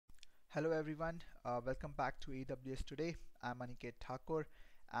Hello everyone, welcome back to AWS Today. I'm Aniket Thakur,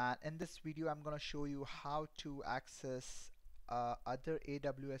 and in this video I'm going to show you how to access other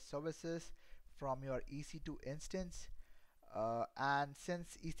AWS services from your EC2 instance. And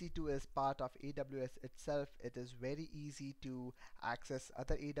since EC2 is part of AWS itself, it is very easy to access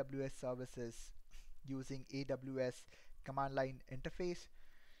other AWS services using AWS command line interface.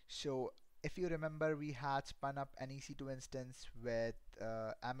 So if you remember, we had spun up an EC2 instance with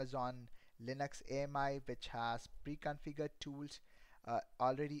Amazon Linux AMI, which has pre-configured tools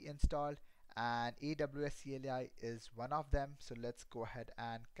already installed, and AWS CLI is one of them. So let's go ahead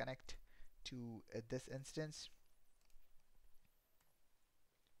and connect to this instance.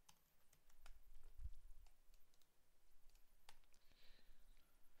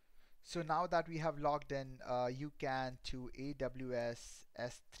 So now that we have logged in, you can to AWS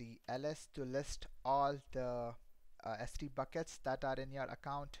S3 LS to list all the S3 buckets that are in your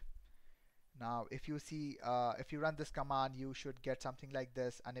account. Now, if you see, if you run this command, you should get something like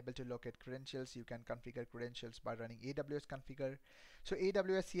this: unable to locate credentials. You can configure credentials by running AWS configure. So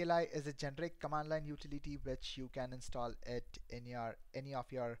AWS CLI is a generic command line utility which you can install it in your any of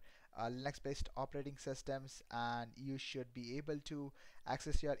your Linux-based operating systems, and you should be able to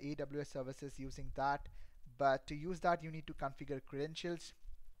access your AWS services using that. But to use that, you need to configure credentials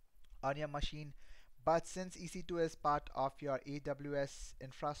on your machine. But since EC2 is part of your AWS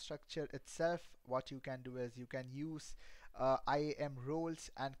infrastructure itself, what you can do is you can use IAM roles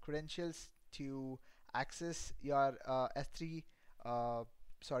and credentials to access your S3 uh,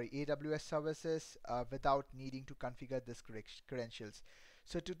 AWS services without needing to configure this credentials.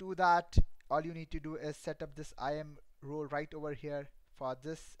 So to do that, all you need to do is set up this IAM role right over here for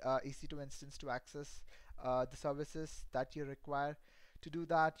this EC2 instance to access the services that you require. To do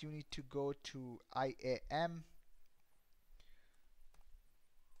that, you need to go to IAM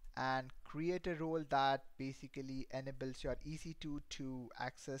and create a role that basically enables your EC2 to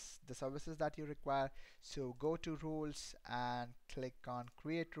access the services that you require. So go to roles and click on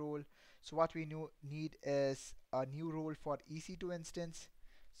create role. So what we need is a new role for EC2 instance.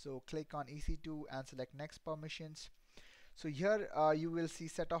 So click on EC2 and select next permissions. So here you will see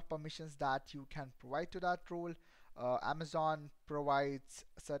set of permissions that you can provide to that role. Amazon provides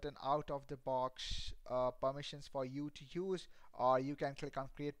certain out-of-the-box permissions for you to use, or you can click on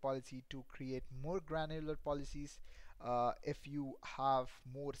create policy to create more granular policies if you have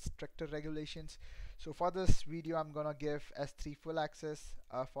more stricter regulations. So for this video, I'm gonna give S3 full access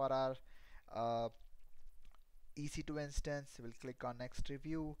for our uh, EC2 instance. We'll click on next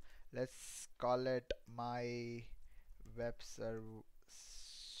review. Let's call it my web server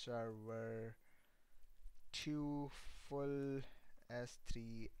 2 full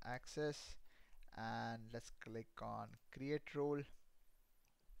S3 access, and let's click on create role.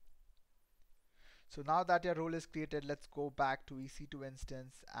 So now that your role is created, let's go back to EC2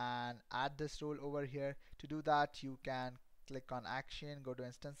 instance and add this role over here. To do that, you can click on action, go to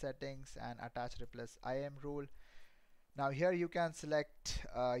instance settings and attach replace IAM role. Now here you can select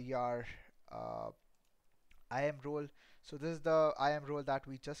your IAM role. So this is the IAM role that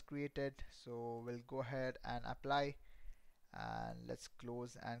we just created. So we'll go ahead and apply, and let's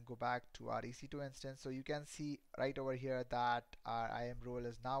close and go back to our EC2 instance. So you can see right over here that our IAM role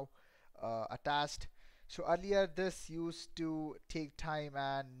is now attached. So earlier this used to take time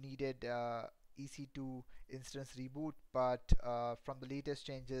and needed EC2 instance reboot, but from the latest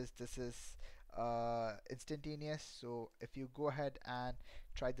changes this is instantaneous. So if you go ahead and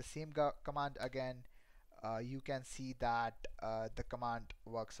try the same command again, you can see that the command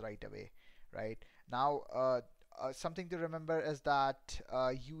works right away. Right now, something to remember is that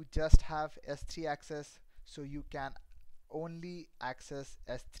you just have S3 access, so you can only access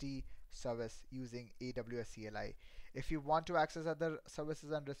S3 service using AWS CLI. If you want to access other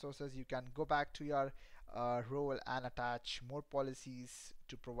services and resources, you can go back to your role and attach more policies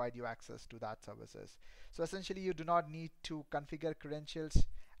to provide you access to that services. So essentially, you do not need to configure credentials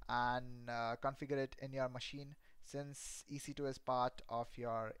and configure it in your machine. Since EC2 is part of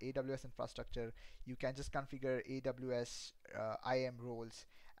your AWS infrastructure, you can just configure AWS IAM roles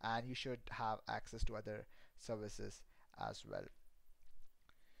and you should have access to other services as well.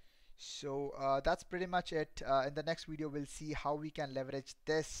 So that's pretty much it. In the next video, we'll see how we can leverage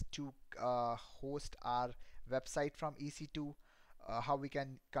this to host our website from EC2, how we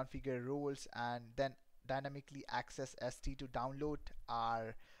can configure roles and then dynamically access S3 to download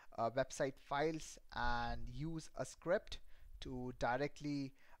our website files and use a script to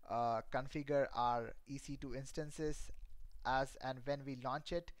directly configure our EC2 instances as and when we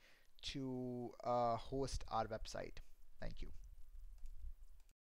launch it to host our website. Thank you.